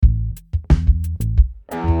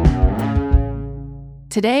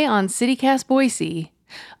Today on CityCast Boise,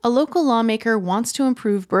 a local lawmaker wants to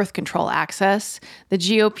improve birth control access, the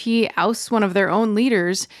GOP ousts one of their own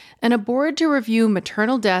leaders, and a board to review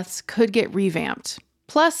maternal deaths could get revamped.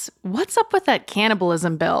 Plus, what's up with that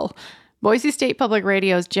cannibalism bill? Boise State Public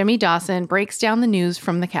Radio's Jimmy Dawson breaks down the news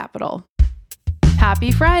from the Capitol.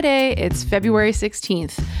 Happy Friday! It's February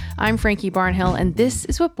 16th. I'm Frankie Barnhill, and this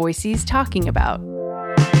is what Boise's talking about.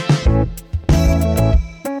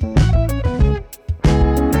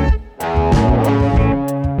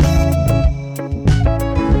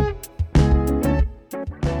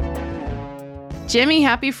 Jimmy,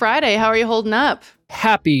 happy Friday. How are you holding up?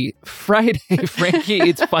 Happy Friday, Frankie.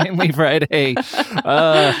 It's finally Friday.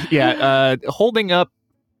 Holding up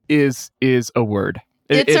is a word.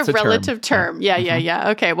 It's a relative term. Yeah.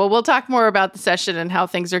 Okay, well, we'll talk more about the session and how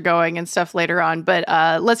things are going and stuff later on. But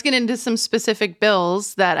let's get into some specific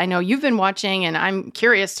bills that I know you've been watching and I'm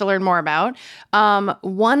curious to learn more about.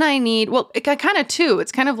 One I need, kind of two.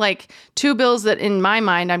 It's kind of like two bills that in my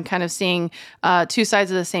mind, I'm kind of seeing two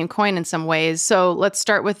sides of the same coin in some ways. So let's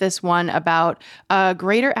start with this one about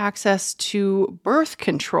greater access to birth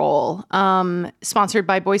control, sponsored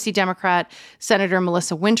by Boise Democrat Senator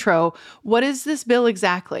Melissa Wintrow. What is this bill exactly?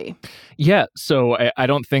 Yeah, so I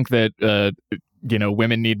don't think that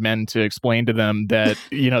women need men to explain to them that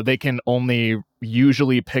they can only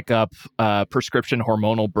usually pick up prescription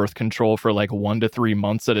hormonal birth control for like 1 to 3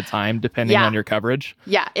 months at a time, depending on your coverage.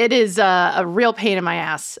 Yeah, it is a real pain in my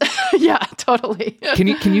ass. Yeah, totally. Can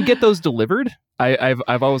you get those delivered?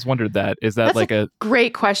 I've always wondered that. Is that That's a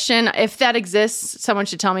great question? If that exists, someone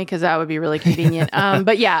should tell me because that would be really convenient.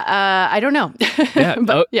 But yeah, I don't know.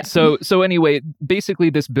 Yeah. So anyway, basically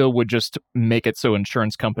this bill would just make it so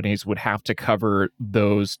insurance companies would have to cover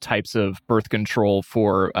those types of birth control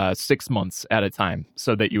for 6 months at a time,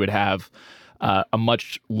 so that you would have a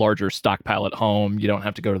much larger stockpile at home. You don't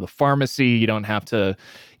have to go to the pharmacy. You don't have to,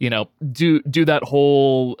 do that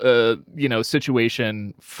whole,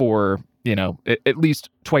 situation for, at least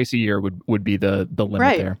twice a year would be the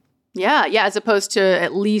limit there. Yeah, as opposed to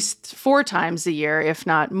at least 4 times a year, if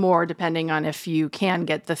not more, depending on if you can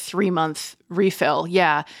get the 3-month refill.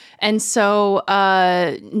 Yeah, and so,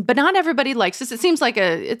 but not everybody likes this. It seems like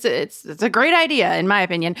it's a great idea, in my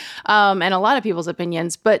opinion, and a lot of people's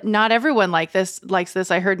opinions. But not everyone likes this.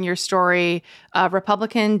 I heard in your story,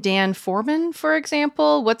 Republican Dan Foreman, for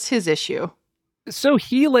example. What's his issue? So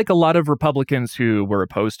he, like a lot of Republicans who were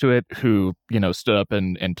opposed to it, who, stood up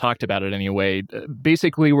and talked about it anyway,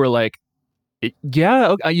 basically were like,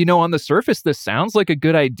 yeah, on the surface, this sounds like a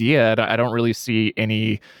good idea. I don't really see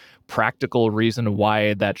any practical reason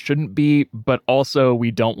why that shouldn't be. But also, we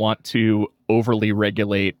don't want to overly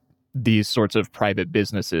regulate these sorts of private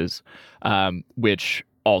businesses, which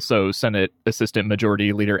also Senate Assistant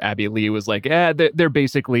Majority Leader Abby Lee was like, they're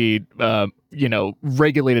basically,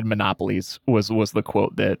 regulated monopolies was the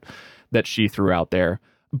quote that she threw out there.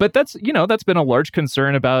 But that's been a large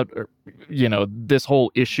concern about, this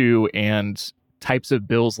whole issue and types of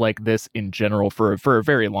bills like this in general for a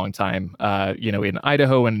very long time, in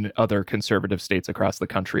Idaho and other conservative states across the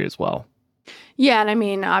country as well. Yeah, and I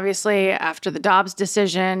mean, obviously, after the Dobbs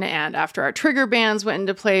decision and after our trigger bans went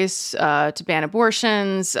into place to ban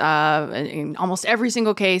abortions, in almost every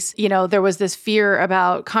single case, there was this fear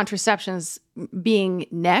about contraceptions being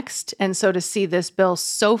next. And so to see this bill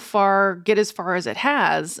so far get as far as it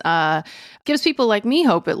has gives people like me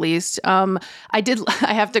hope, at least. I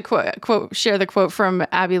have to share the quote from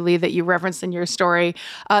Abby Lee that you referenced in your story.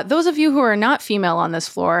 Those of you who are not female on this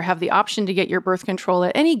floor have the option to get your birth control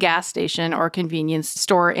at any gas station or convenience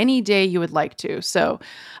store any day you would like to. So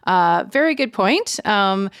very good point.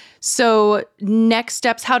 So next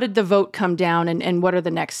steps, how did the vote come down and what are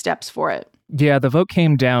the next steps for it? Yeah, the vote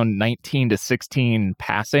came down 19-16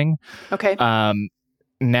 passing. Okay.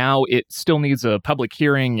 Now it still needs a public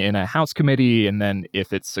hearing in a House committee, and then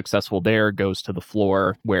if it's successful there, goes to the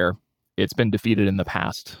floor where it's been defeated in the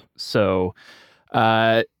past. So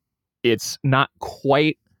it's not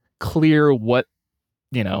quite clear whether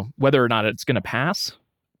or not it's going to pass,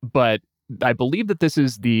 but I believe that this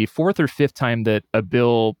is the 4th or 5th time that a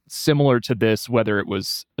bill similar to this, whether it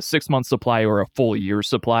was a 6-month supply or a full year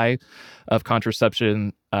supply of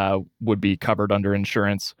contraception, would be covered under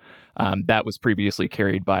insurance. That was previously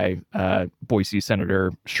carried by Boise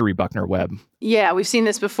Senator Cherie Buckner Webb. Yeah, we've seen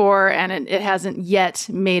this before, and it hasn't yet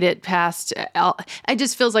made it past. It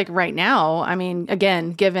just feels like right now, I mean,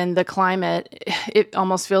 again, given the climate, it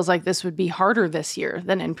almost feels like this would be harder this year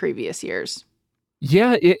than in previous years.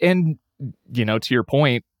 Yeah, and to your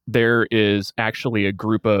point, there is actually a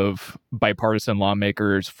group of bipartisan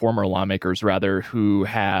lawmakers, former lawmakers rather, who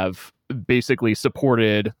have basically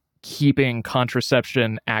supported keeping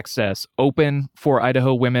contraception access open for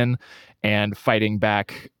Idaho women and fighting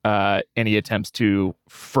back any attempts to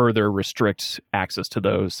further restrict access to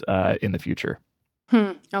those in the future.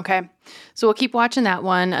 Okay. So we'll keep watching that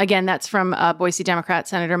one. Again, that's from Boise Democrat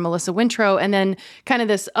Senator Melissa Wintrow. And then kind of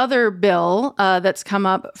this other bill that's come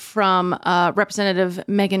up from Representative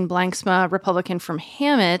Megan Blanksma, Republican from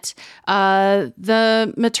Hammett,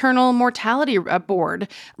 the Maternal Mortality Board.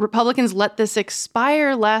 Republicans let this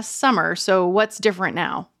expire last summer. So what's different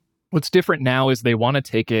now? What's different now is they want to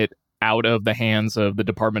take it out of the hands of the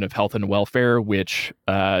Department of Health and Welfare, which,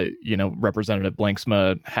 Representative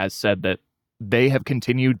Blanksma has said that they have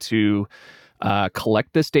continued to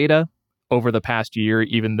collect this data over the past year,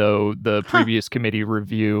 even though the previous committee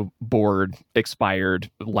review board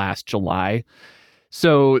expired last July.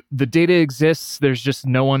 So the data exists. There's just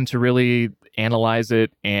no one to really analyze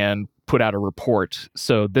it and put out a report.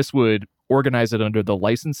 So this would organize it under the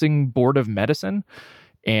Licensing Board of Medicine,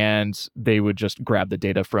 and they would just grab the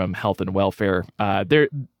data from Health and Welfare.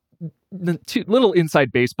 Little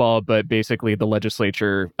inside baseball, but basically the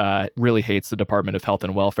legislature really hates the Department of Health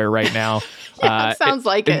and Welfare right now. Sounds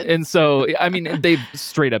like it. And so, I mean, they've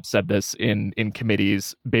straight up said this in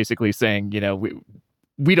committees, basically saying,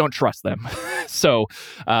 we don't trust them. So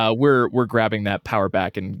we're grabbing that power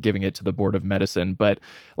back and giving it to the Board of Medicine. But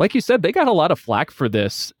like you said, they got a lot of flack for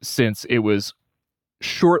this since it was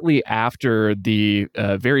shortly after the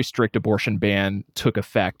very strict abortion ban took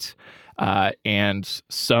effect. And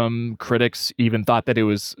some critics even thought that it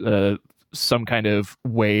was some kind of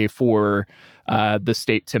way for the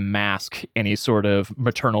state to mask any sort of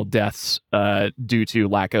maternal deaths due to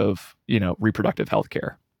lack of, reproductive health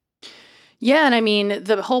care. Yeah, and I mean,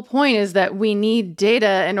 the whole point is that we need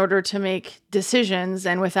data in order to make decisions,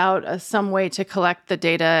 and without some way to collect the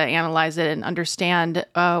data, analyze it, and understand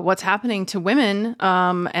what's happening to women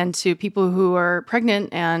and to people who are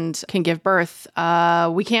pregnant and can give birth,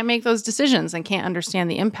 we can't make those decisions and can't understand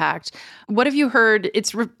the impact. What have you heard?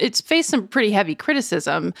 It's faced some pretty heavy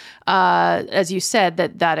criticism, as you said,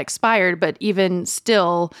 that expired, but even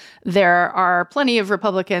still, there are plenty of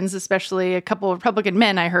Republicans, especially a couple of Republican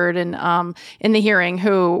men I heard in the hearing,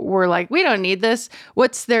 who were like, we don't need this.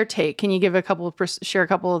 What's their take? Can you give share a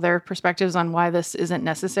couple of their perspectives on why this isn't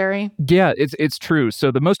necessary? Yeah, it's true. So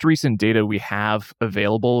the most recent data we have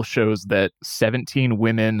available shows that 17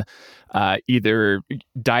 women either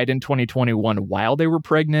died in 2021 while they were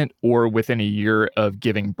pregnant or within a year of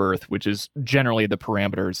giving birth, which is generally the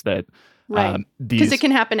parameters that right. Because it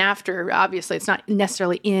can happen after, obviously. It's not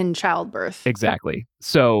necessarily in childbirth. Exactly.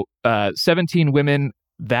 So 17 women,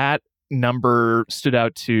 that number stood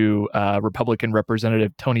out to Republican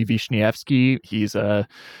Representative Tony Wisniewski. He's a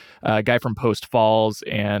guy from Post Falls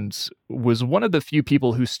and was one of the few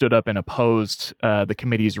people who stood up and opposed the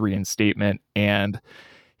committee's reinstatement. And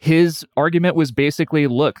his argument was basically,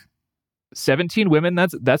 look, 17 women,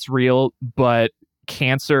 that's real, but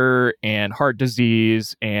cancer and heart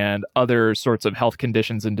disease and other sorts of health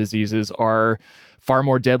conditions and diseases are far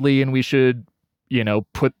more deadly, and we should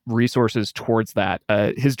put resources towards that.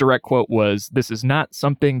 His direct quote was, "This is not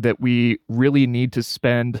something that we really need to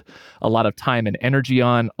spend a lot of time and energy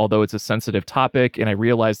on, although it's a sensitive topic, and I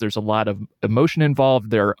realize there's a lot of emotion involved.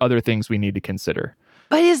 There are other things we need to consider."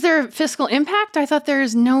 But is there fiscal impact? I thought there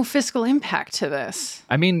is no fiscal impact to this.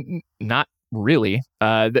 I mean, not really.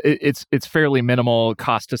 It's fairly minimal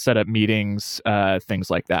cost to set up meetings, things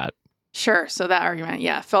like that. Sure. So that argument,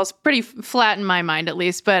 falls pretty flat in my mind, at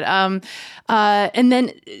least. But and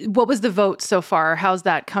then what was the vote so far? How's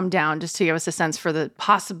that come down? Just to give us a sense for the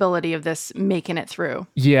possibility of this making it through.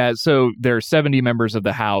 Yeah. So there are 70 members of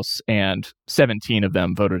the House, and 17 of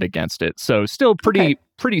them voted against it. So still pretty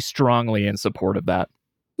strongly in support of that.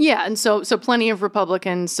 Yeah, and so plenty of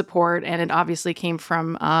Republican support, and it obviously came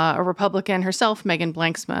from a Republican herself, Megan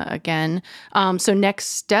Blanksma, again. So next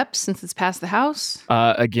step, since it's passed the House?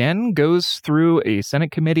 Again, goes through a Senate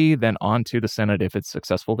committee, then on to the Senate if it's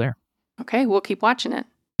successful there. Okay, we'll keep watching it.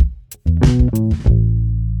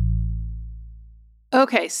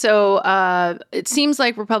 Okay, so it seems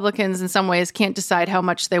like Republicans in some ways can't decide how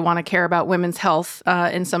much they want to care about women's health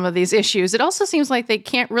in some of these issues. It also seems like they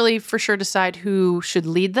can't really for sure decide who should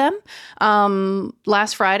lead them.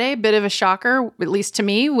 Last Friday, a bit of a shocker, at least to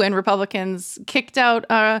me, when Republicans kicked out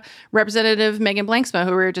Representative Megan Blanksma,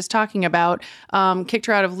 who we were just talking about, kicked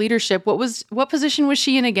her out of leadership. What position was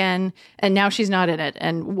she in again? And now she's not in it.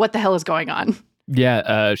 And what the hell is going on?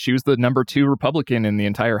 Yeah, she was the number 2 Republican in the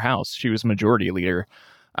entire House. She was majority leader.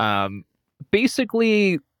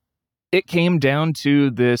 Basically, it came down to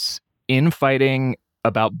this infighting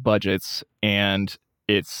about budgets, and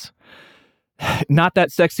it's Not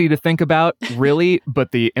that sexy to think about, really,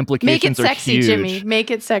 but the implications are huge. Make it sexy, Jimmy.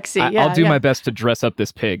 Make it sexy. I'll do my best to dress up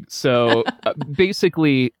this pig. So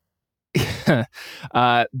basically,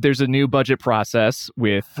 there's a new budget process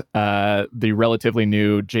with the relatively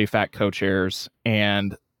new JFAC co-chairs,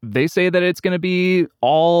 and they say that it's going to be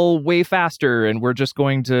all way faster, and we're just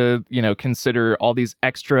going to, consider all these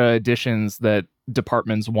extra additions that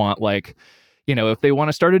departments want, like, if they want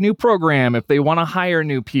to start a new program, if they want to hire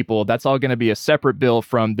new people, that's all going to be a separate bill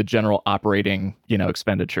from the general operating,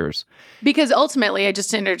 expenditures. Because ultimately,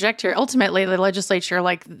 just to interject here, ultimately the legislature,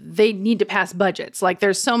 they need to pass budgets.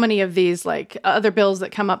 There's so many of these, other bills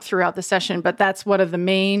that come up throughout the session, but that's one of the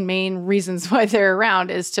main reasons why they're around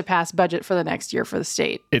is to pass budget for the next year for the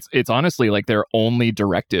state. It's honestly their only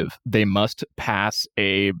directive. They must pass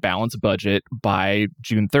a balanced budget by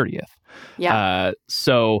June 30th. Yeah.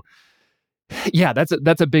 Yeah, that's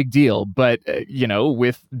a big deal. But,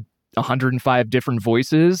 with 105 different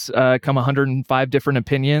voices come 105 different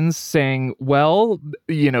opinions saying, well,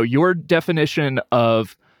 your definition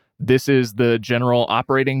of this is the general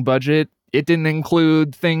operating budget, it didn't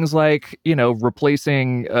include things like,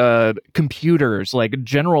 replacing computers, like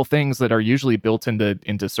general things that are usually built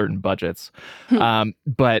into certain budgets.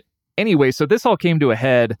 But anyway, so this all came to a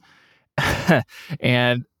head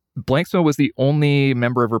and Blanksma was the only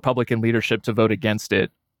member of Republican leadership to vote against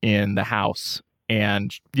it in the House.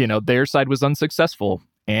 And, their side was unsuccessful.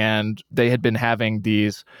 And they had been having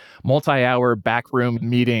these multi-hour backroom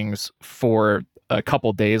meetings for a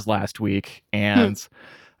couple days last week. And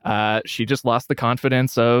she just lost the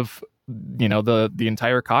confidence of, the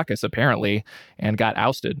entire caucus, apparently, and got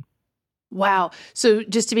ousted. Wow. So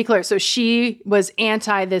just to be clear, so she was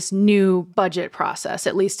anti this new budget process,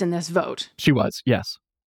 at least in this vote. She was, yes.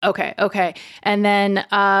 Okay. And then,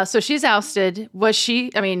 so she's ousted. Was she,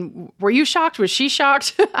 were you shocked? Was she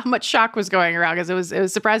shocked? How much shock was going around? Because it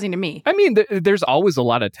was surprising to me. There's always a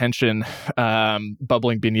lot of tension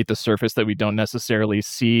bubbling beneath the surface that we don't necessarily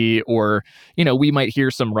see, or, we might hear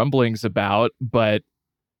some rumblings about, but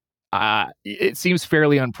it seems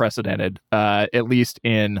fairly unprecedented, at least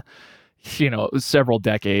in, several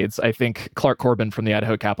decades. I think Clark Corbin from the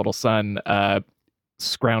Idaho Capital Sun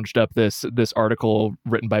scrounged up this article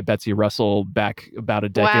written by Betsy Russell back about a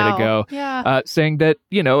decade ago, saying that,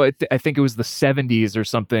 I think it was the 70s or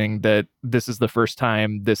something, that this is the first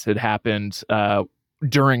time this had happened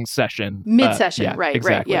during session. Mid-session, right,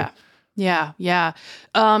 exactly. Right, yeah.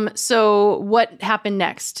 So what happened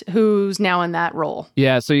next? Who's now in that role?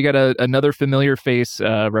 Yeah, so you got another familiar face,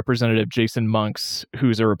 Representative Jason Monks,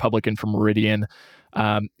 who's a Republican from Meridian.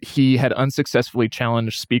 He had unsuccessfully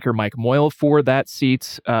challenged Speaker Mike Moyle for that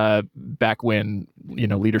seat back when,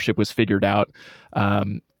 leadership was figured out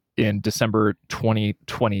in December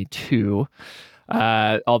 2022.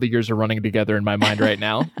 All the years are running together in my mind right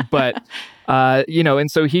now. But, and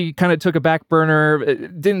so he kind of took a back burner.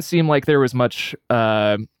 It didn't seem like there was much...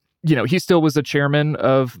 he still was the chairman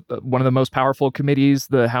of one of the most powerful committees,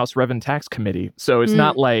 the House Rev and Tax Committee. So it's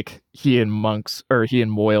not like he and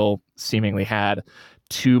Moyle seemingly had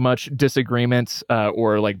too much disagreement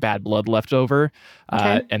or bad blood left over.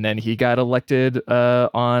 Okay. And then he got elected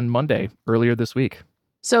on Monday, earlier this week.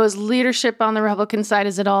 So is leadership on the Republican side,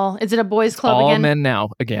 is it a boys' club all again? All men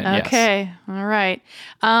now, again, yes. Okay, all right.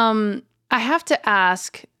 I have to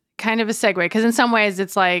ask, kind of a segue, because in some ways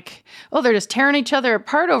it's like, they're just tearing each other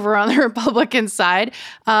apart over on the Republican side,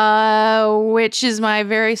 which is my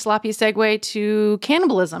very sloppy segue to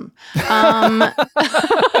cannibalism.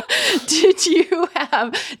 Did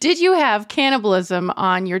you have cannibalism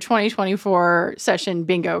on your 2024 session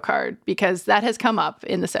bingo card? Because that has come up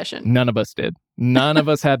in the session. None of us did. None of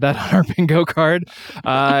us had that on our bingo card.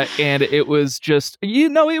 And it was just,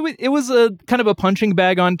 it was a kind of a punching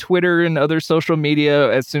bag on Twitter and other social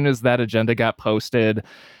media as soon as that agenda got posted.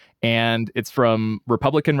 And it's from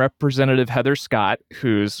Republican Representative Heather Scott,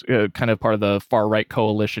 who's kind of part of the far-right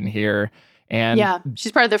coalition here. And yeah,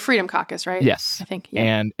 she's part of the Freedom Caucus, right? Yes. I think.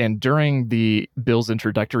 Yeah. And during the bill's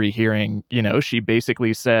introductory hearing, she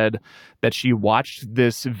basically said that she watched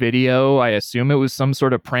this video. I assume it was some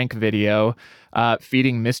sort of prank video,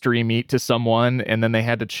 feeding mystery meat to someone. And then they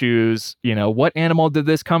had to choose, what animal did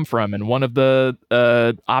this come from? And one of the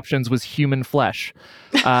options was human flesh.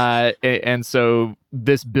 And so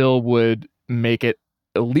this bill would make it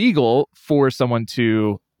illegal for someone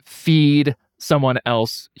to feed someone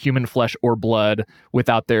else human flesh or blood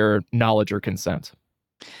without their knowledge or consent.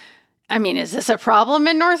 Is this a problem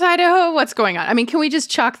in North Idaho? What's going on? Can we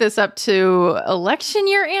just chalk this up to election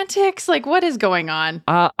year antics? What is going on?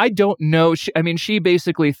 I don't know. She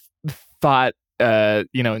basically thought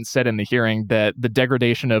and said in the hearing that the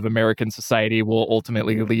degradation of American society will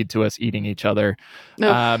ultimately lead to us eating each other.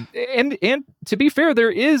 And to be fair,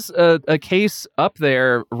 there is a case up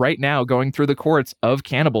there right now going through the courts of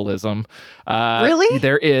cannibalism. Really?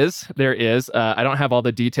 There is. I don't have all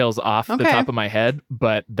the details off the top of my head,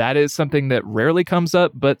 but that is something that rarely comes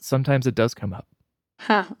up, but sometimes it does come up.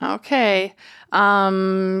 Huh. Okay.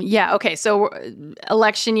 Okay. So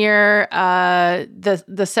election year,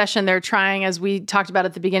 the session they're trying, as we talked about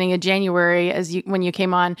at the beginning of January, when you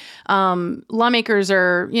came on, lawmakers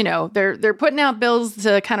are, they're putting out bills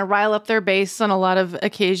to kind of rile up their base on a lot of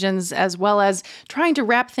occasions, as well as trying to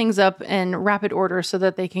wrap things up in rapid order so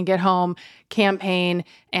that they can get home, campaign,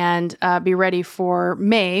 and be ready for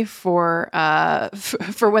May for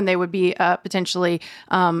when they would be potentially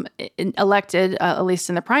elected, at least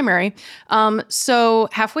in the primary. So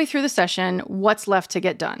halfway through the session, what's left to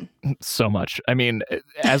get done? So much. I mean,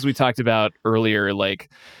 as we talked about earlier,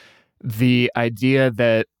 like the idea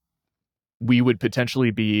that we would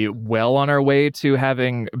potentially be well on our way to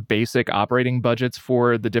having basic operating budgets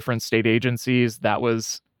for the different state agencies, that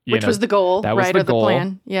was which was the goal, that was right? the Or the goal.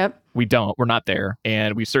 plan. Yep. We're not there.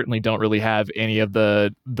 And we certainly don't really have any of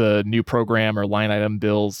the new program or line item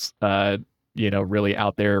bills, really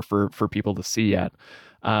out there for people to see yet.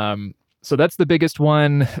 So that's the biggest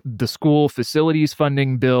one. The school facilities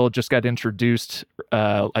funding bill just got introduced,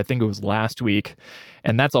 I think it was last week.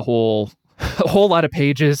 And that's a whole lot of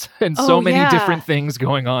pages and many different things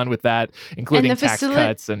going on with that, including tax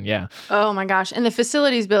cuts and Oh my gosh. And the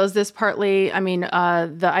facilities bill, is this partly,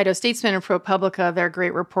 the Idaho Statesman and ProPublica, they're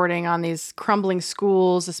great reporting on these crumbling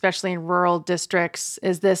schools, especially in rural districts.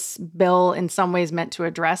 Is this bill in some ways meant to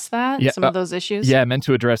address that, some of those issues? Yeah, meant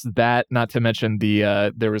to address that, not to mention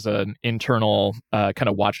there was an internal kind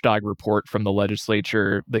of watchdog report from the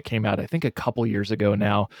legislature that came out, I think a couple years ago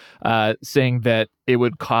now, saying that it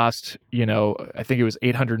would cost, I think it was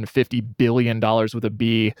 $850 billion with a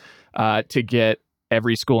B to get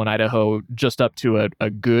every school in Idaho just up to a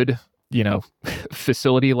good,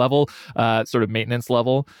 facility level, sort of maintenance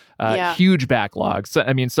level. Huge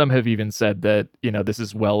backlogs. Some have even said that, this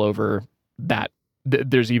is well over that.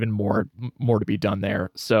 There's even more to be done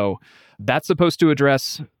there. So that's supposed to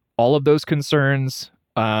address all of those concerns.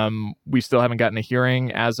 We still haven't gotten a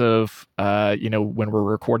hearing as of, when we're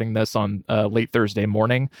recording this on late Thursday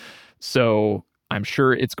morning. So I'm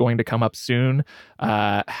sure it's going to come up soon.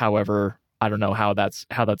 However, I don't know how that's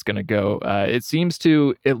going to go. It seems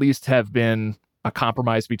to at least have been a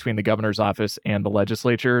compromise between the governor's office and the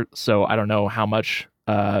legislature. So I don't know how much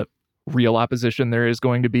real opposition there is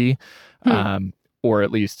going to be, or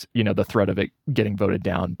at least, the threat of it getting voted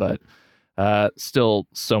down. But still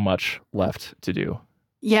so much left to do.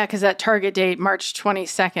 Yeah, because that target date, March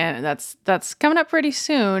 22nd, that's coming up pretty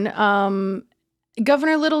soon.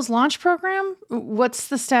 Governor Little's launch program, what's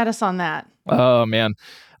the status on that? Oh, man.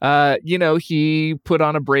 He put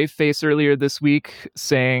on a brave face earlier this week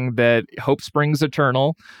saying that hope springs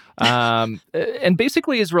eternal, and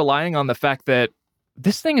basically is relying on the fact that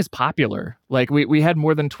this thing is popular. Like we had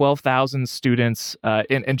more than 12,000 students,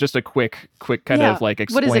 and just a quick kind of like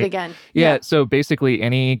explain. What is it again? Yeah. So basically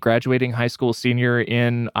any graduating high school senior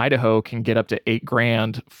in Idaho can get up to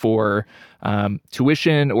 $8,000 for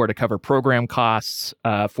tuition or to cover program costs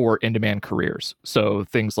for in-demand careers. So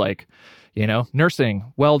things like,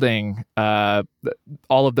 nursing, welding, all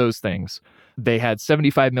of those things. They had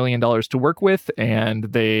 $75 million to work with, and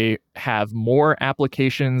they have more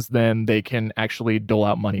applications than they can actually dole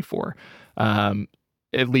out money for,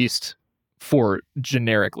 at least for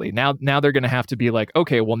generically. Now they're going to have to be like,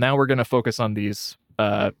 okay, well, now we're going to focus on these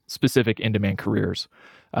specific in-demand careers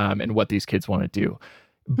and what these kids want to do.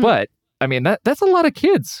 But, that's a lot of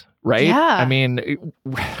kids, right? Yeah.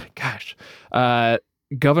 Gosh,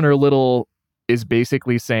 Governor Little is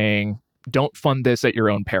basically saying, don't fund this at your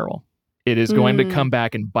own peril. It is going to come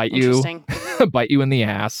back and bite you in the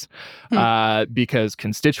ass because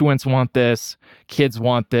constituents want this, kids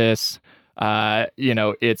want this.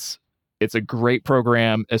 It's a great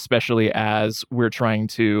program, especially as we're trying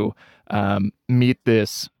to meet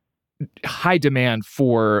this high demand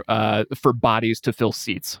for bodies to fill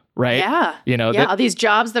seats, right? Yeah. All these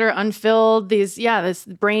jobs that are unfilled, this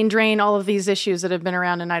brain drain, all of these issues that have been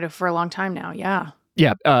around in Idaho for a long time now. Yeah.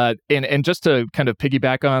 Yeah, and just to kind of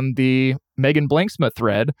piggyback on the Megan Blanksma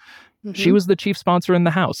thread, she was the chief sponsor in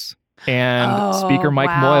the House. And Speaker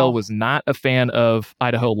Mike Moyle was not a fan of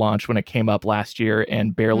Idaho launch when it came up last year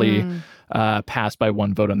and barely passed by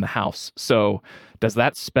one vote in the House. So does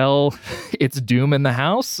that spell its doom in the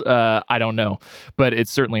House? I don't know, but it's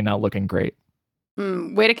certainly not looking great.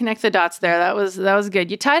 Way to connect the dots there. That was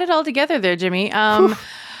good. You tied it all together there, Jimmy.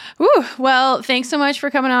 Well, thanks so much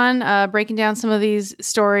for coming on, breaking down some of these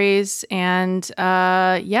stories. And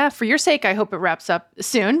for your sake, I hope it wraps up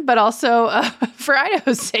soon, but also for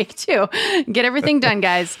Idaho's sake, too. Get everything done,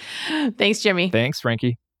 guys. Thanks, Jimmy. Thanks,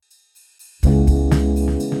 Frankie.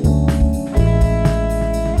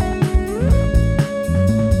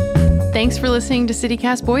 Thanks for listening to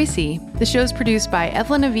CityCast Boise. The show's produced by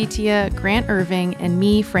Evelyn Avitia, Grant Irving, and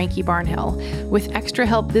me, Frankie Barnhill, with extra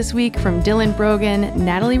help this week from Dylan Brogan,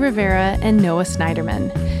 Natalie Rivera, and Noah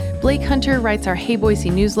Snyderman. Blake Hunter writes our Hey Boise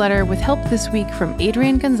newsletter with help this week from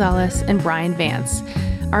Adrian Gonzalez and Brian Vance.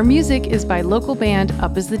 Our music is by local band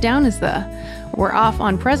Up Is the Down Is the. We're off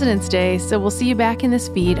on President's Day, so we'll see you back in this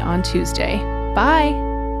feed on Tuesday. Bye!